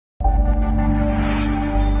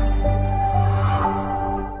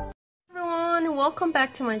welcome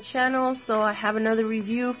back to my channel. So I have another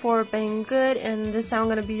review for Banggood, and this time I'm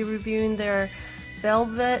going to be reviewing their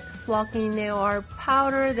Velvet Flocking Nail Art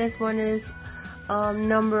Powder. This one is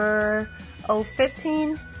number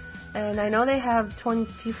 015, and I know they have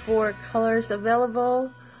 24 colors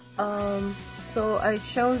available. So I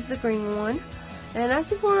chose the green one, and I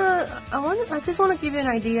just want to give you an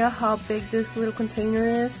idea how big this little container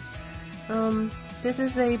is. This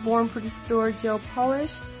is a Born Pretty Store gel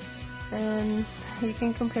polish, and you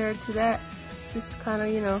can compare it to that just to kind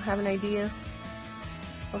of have an idea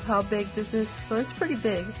of how big this is. So it's pretty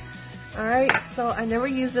big. Alright, so I never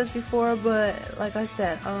used this before, but like I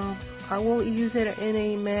said, I will use it in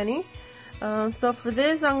a mani. So for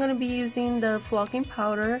this, I'm going to be using the flocking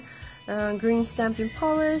powder, green stamping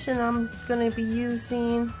polish, and I'm going to be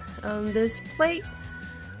using this plate,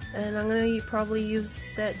 and I'm going to probably use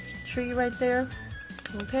that tree right there.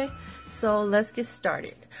 Okay, so let's get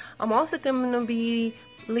started. I'm also going to be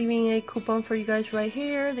leaving a coupon for you guys right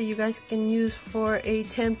here that you guys can use for a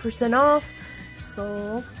 10% off.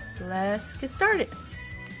 So let's get started.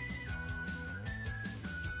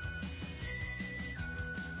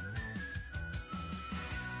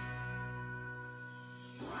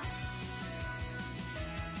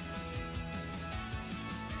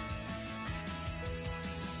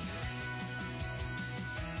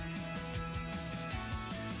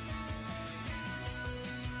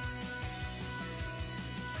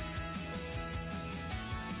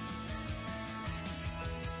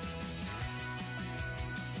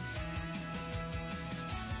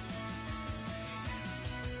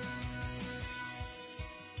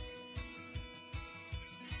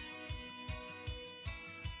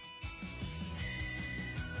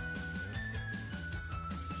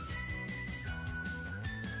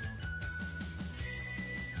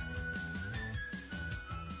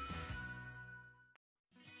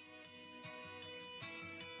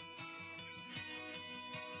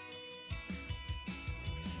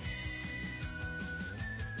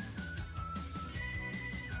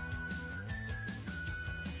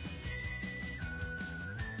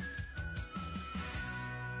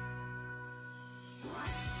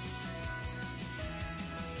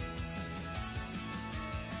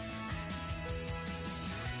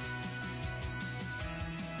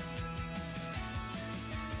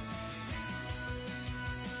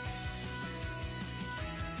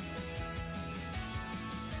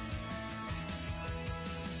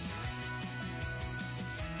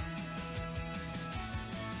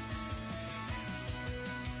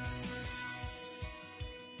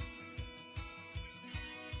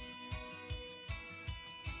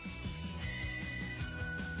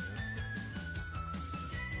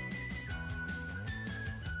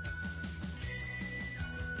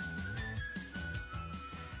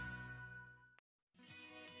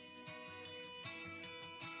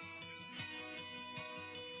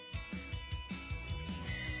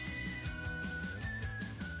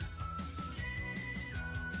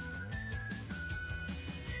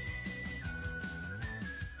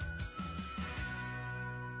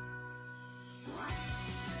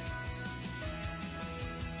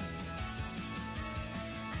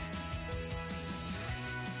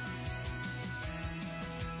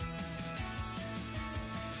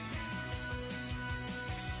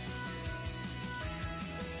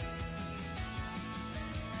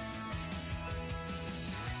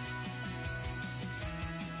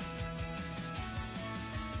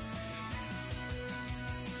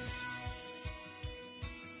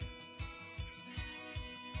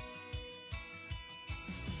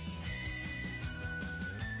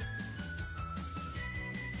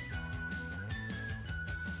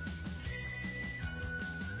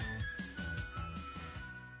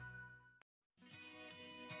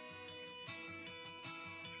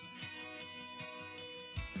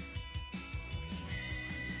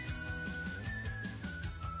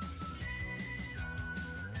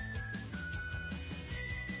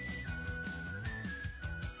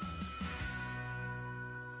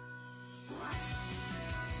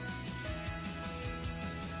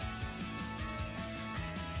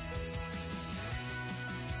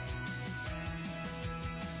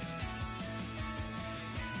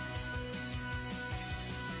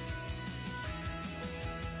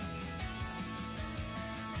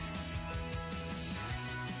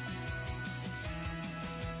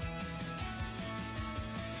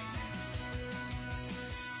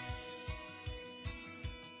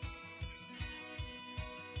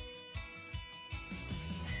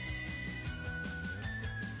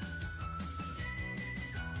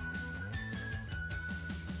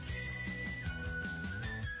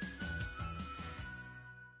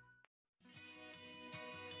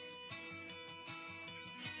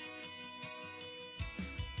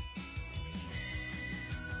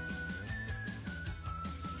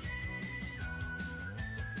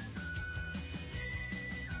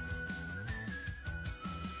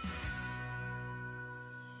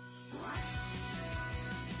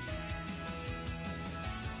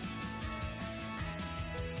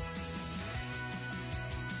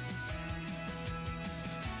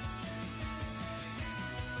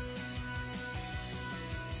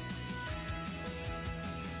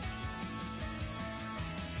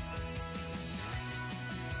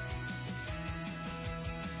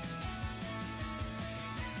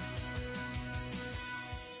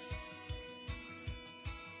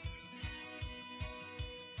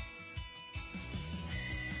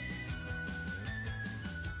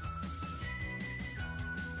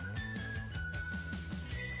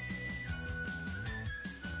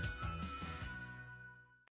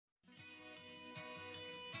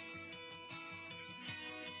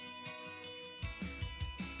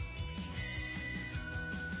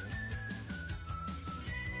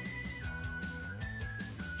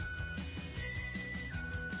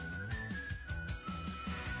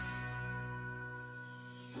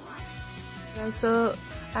 Okay, so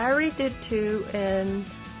I already did 2, and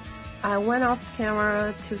I went off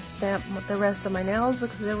camera to stamp the rest of my nails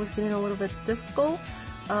because it was getting a little bit difficult.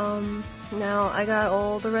 Now I got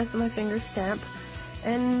all the rest of my fingers stamped,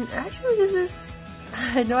 and actually this is,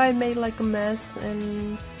 I know I made like a mess,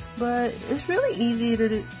 but it's really easy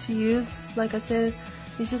to use. Like I said,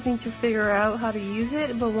 you just need to figure out how to use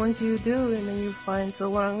it, but once you do, and then you're fine. So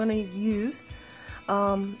what I'm gonna use,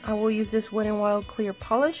 I will use this Wet n Wild clear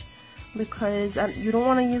polish, because you don't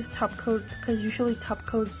want to use top coat, because usually top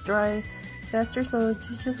coats dry faster. So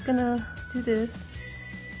you're just gonna do this,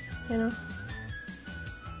 you know,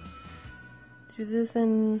 do this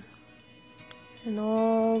in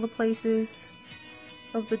all the places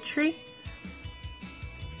of the tree,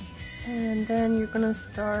 and then you're gonna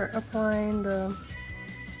start applying the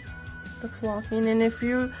flocking. And if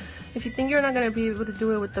you think you're not gonna be able to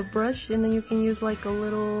do it with the brush, and then you can use like a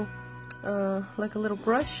little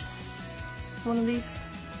brush, one of these.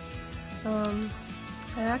 I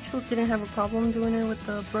actually didn't have a problem doing it with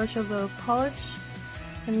the brush of the polish.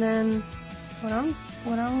 And then what I'm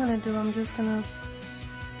gonna do, I'm just gonna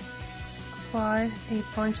apply a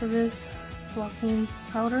bunch of this flocking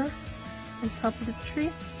powder on top of the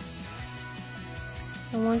tree.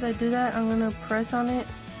 And once I do that, I'm gonna press on it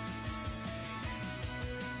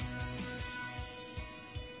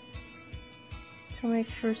to make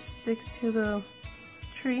sure it sticks to the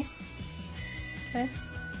tree. Okay,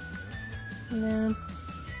 and then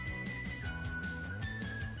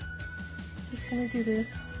just gonna do this,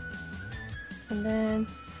 and then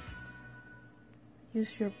use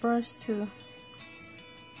your brush to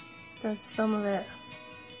dust some of that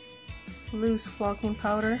loose flocking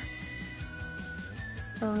powder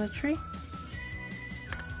from the tree.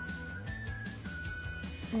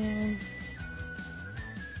 And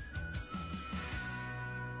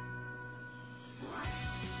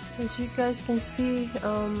as you guys can see,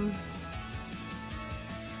 I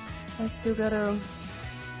still gotta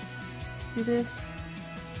do this,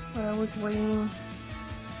 but I was waiting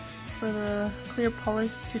for the clear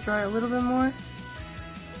polish to dry a little bit more,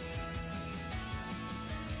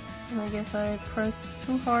 and I guess I pressed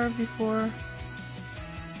too hard before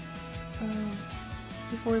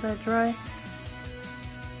that dry.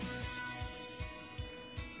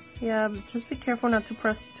 Yeah, just be careful not to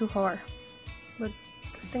press too hard, but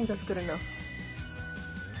I think that's good enough.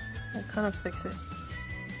 I'll kind of fix it.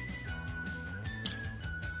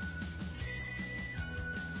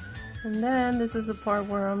 And then this is the part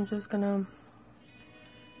where I'm just gonna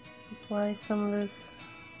apply some of this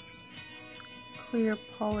clear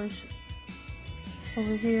polish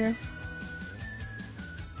over here.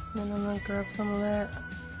 And then I'm gonna grab some of that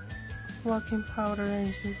flocking powder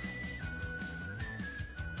and just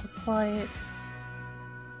apply it.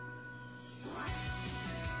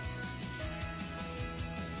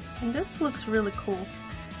 And this looks really cool.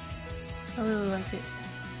 I really like it.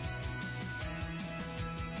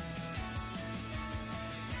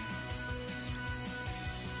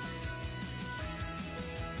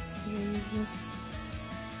 Use this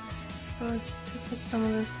brush to put some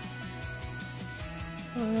of this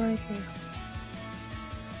right here.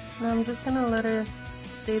 Now I'm just gonna let it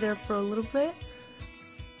stay there for a little bit.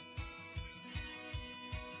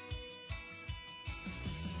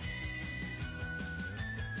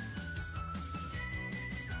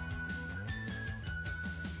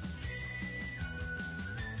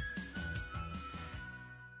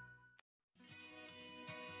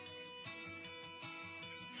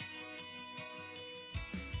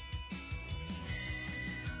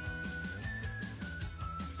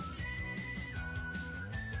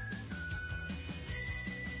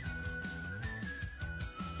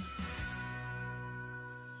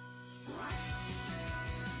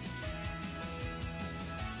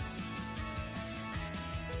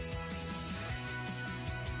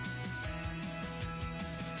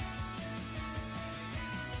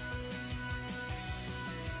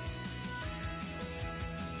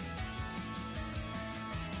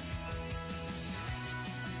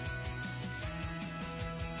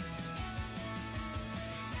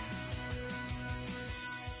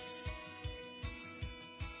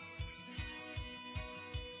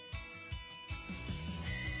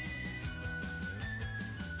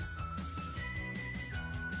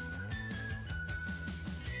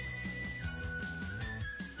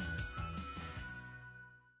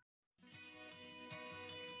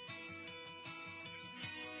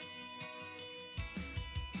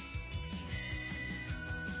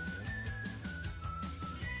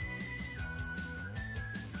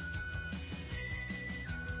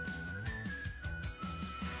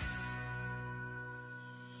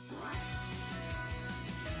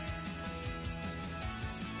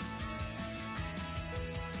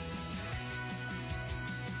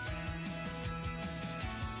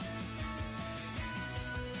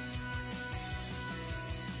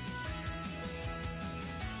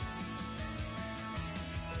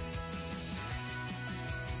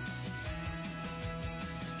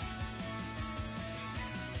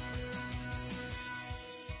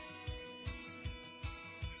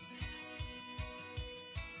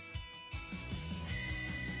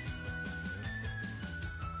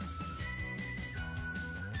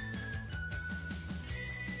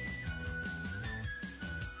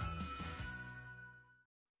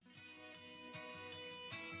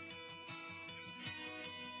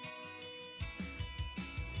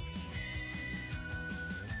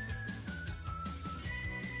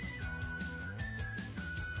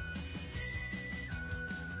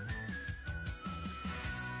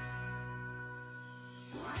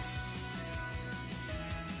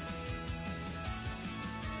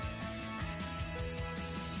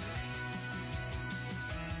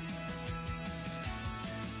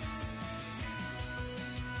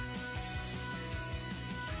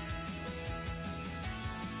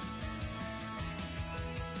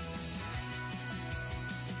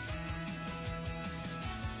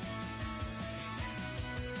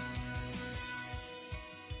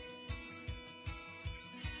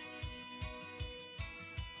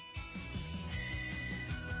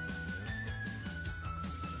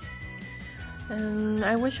 And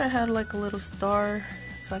I wish I had like a little star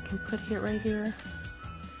so I can put it right here.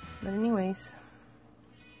 But anyways.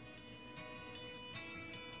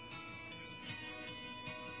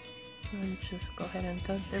 Let me just go ahead and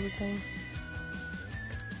dust everything.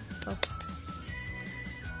 So,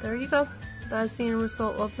 there you go. That's the end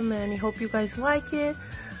result of the mani. Hope you guys like it.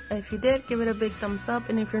 If you did, give it a big thumbs up.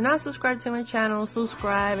 And if you're not subscribed to my channel,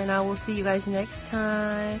 subscribe. And I will see you guys next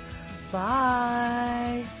time.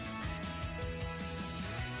 Bye.